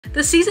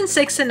The season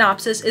 6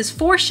 synopsis is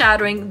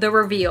foreshadowing the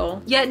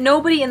reveal, yet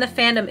nobody in the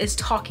fandom is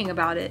talking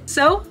about it.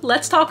 So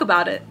let's talk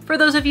about it. For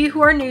those of you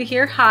who are new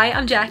here, hi,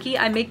 I'm Jackie.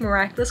 I make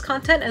Miraculous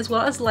content as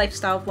well as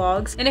lifestyle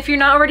vlogs. And if you're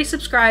not already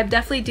subscribed,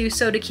 definitely do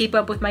so to keep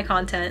up with my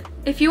content.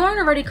 If you aren't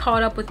already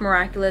caught up with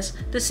Miraculous,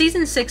 the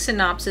season 6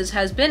 synopsis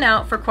has been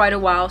out for quite a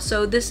while,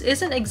 so this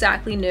isn't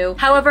exactly new.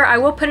 However, I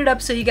will put it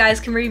up so you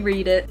guys can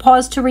reread it.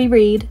 Pause to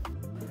reread.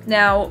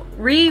 Now,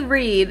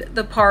 reread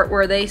the part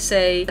where they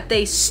say that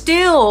they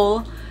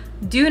still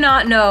do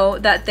not know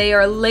that they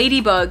are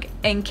Ladybug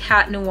and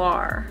Cat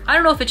Noir. I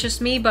don't know if it's just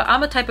me, but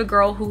I'm a type of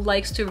girl who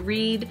likes to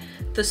read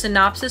the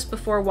synopsis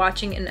before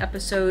watching an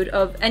episode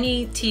of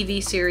any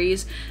TV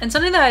series. And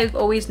something that I've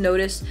always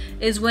noticed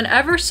is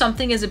whenever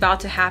something is about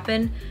to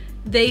happen,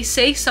 they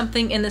say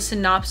something in the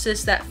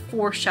synopsis that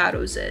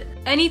foreshadows it.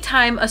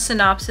 Anytime a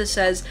synopsis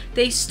says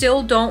they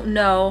still don't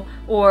know,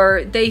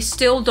 or they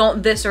still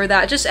don't this or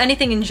that, just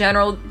anything in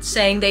general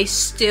saying they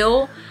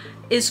still,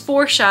 is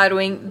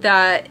foreshadowing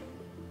that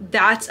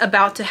that's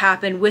about to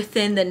happen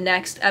within the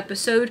next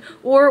episode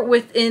or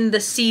within the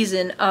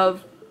season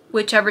of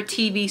whichever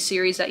TV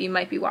series that you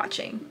might be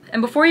watching. And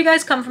before you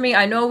guys come for me,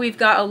 I know we've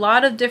got a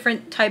lot of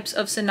different types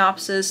of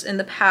synopsis in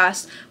the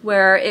past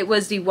where it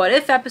was the what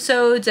if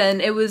episodes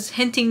and it was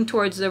hinting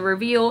towards the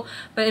reveal,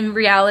 but in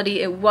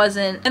reality it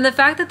wasn't. And the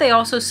fact that they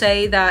also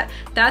say that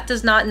that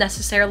does not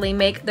necessarily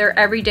make their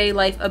everyday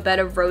life a bed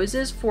of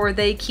roses, for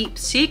they keep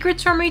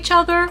secrets from each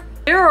other.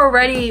 They're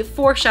already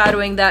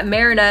foreshadowing that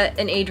Marinette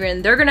and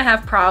Adrian, they're gonna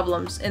have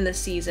problems in this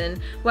season.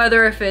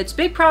 Whether if it's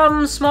big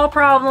problems, small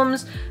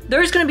problems,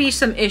 there's gonna be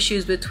some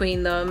issues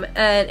between them.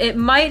 And it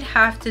might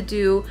have to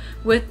do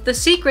with the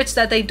secrets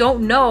that they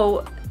don't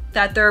know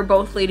that they're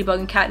both Ladybug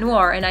and Cat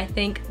Noir. And I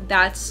think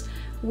that's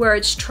where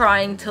it's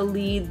trying to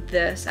lead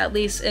this, at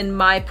least in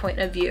my point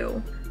of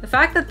view. The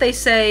fact that they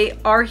say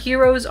our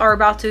heroes are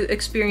about to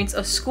experience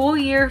a school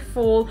year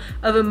full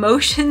of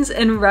emotions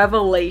and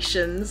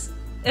revelations.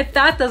 If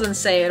that doesn't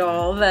say it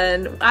all,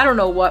 then I don't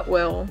know what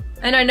will.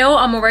 And I know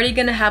I'm already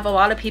gonna have a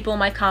lot of people in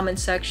my comment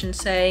section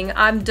saying,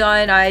 I'm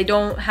done, I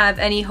don't have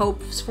any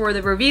hopes for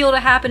the reveal to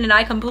happen, and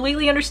I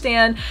completely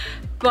understand,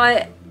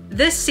 but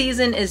this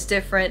season is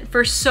different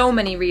for so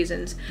many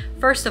reasons.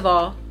 First of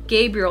all,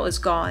 Gabriel is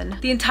gone.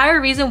 The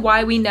entire reason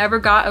why we never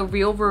got a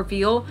real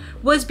reveal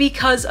was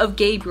because of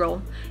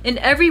Gabriel. In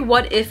every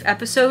what if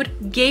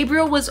episode,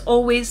 Gabriel was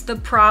always the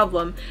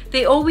problem.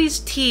 They always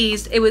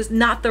teased it was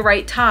not the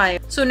right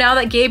time. So now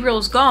that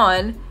Gabriel's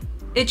gone,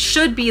 it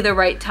should be the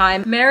right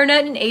time.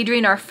 Marinette and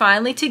Adrian are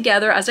finally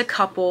together as a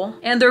couple,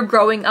 and they're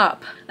growing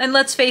up. And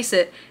let's face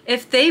it,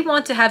 if they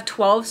want to have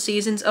 12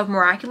 seasons of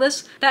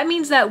Miraculous, that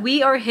means that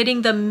we are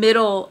hitting the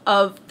middle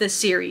of the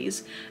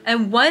series.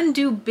 And when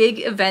do big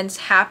events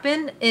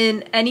happen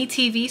in any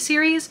TV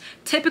series?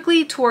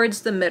 Typically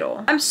towards the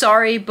middle. I'm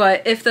sorry,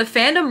 but if the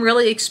fandom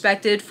really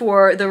expected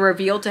for the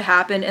reveal to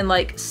happen in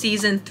like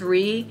season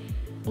 3,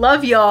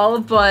 love y'all,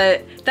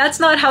 but that's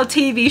not how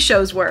TV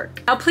shows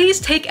work. Now please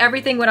take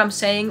everything what I'm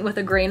saying with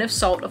a grain of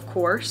salt, of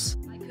course.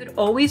 I could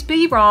always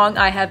be wrong,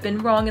 I have been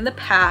wrong in the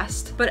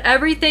past, but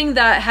everything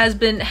that has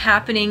been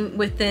happening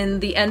within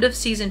the end of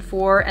season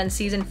 4 and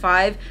season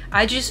 5,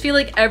 I just feel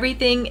like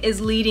everything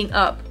is leading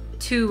up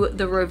to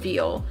the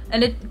reveal,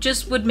 and it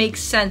just would make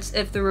sense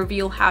if the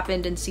reveal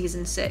happened in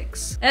season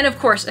 6. And of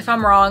course, if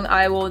I'm wrong,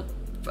 I will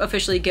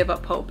officially give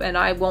up hope and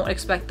I won't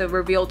expect the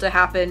reveal to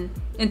happen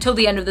until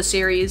the end of the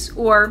series,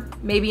 or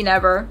maybe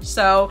never.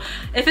 So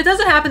if it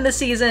doesn't happen this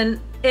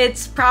season,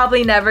 it's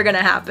probably never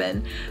gonna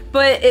happen,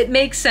 but it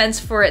makes sense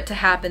for it to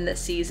happen this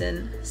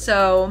season.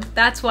 So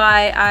that's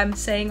why I'm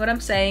saying what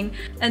I'm saying,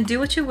 and do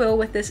what you will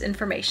with this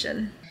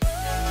information.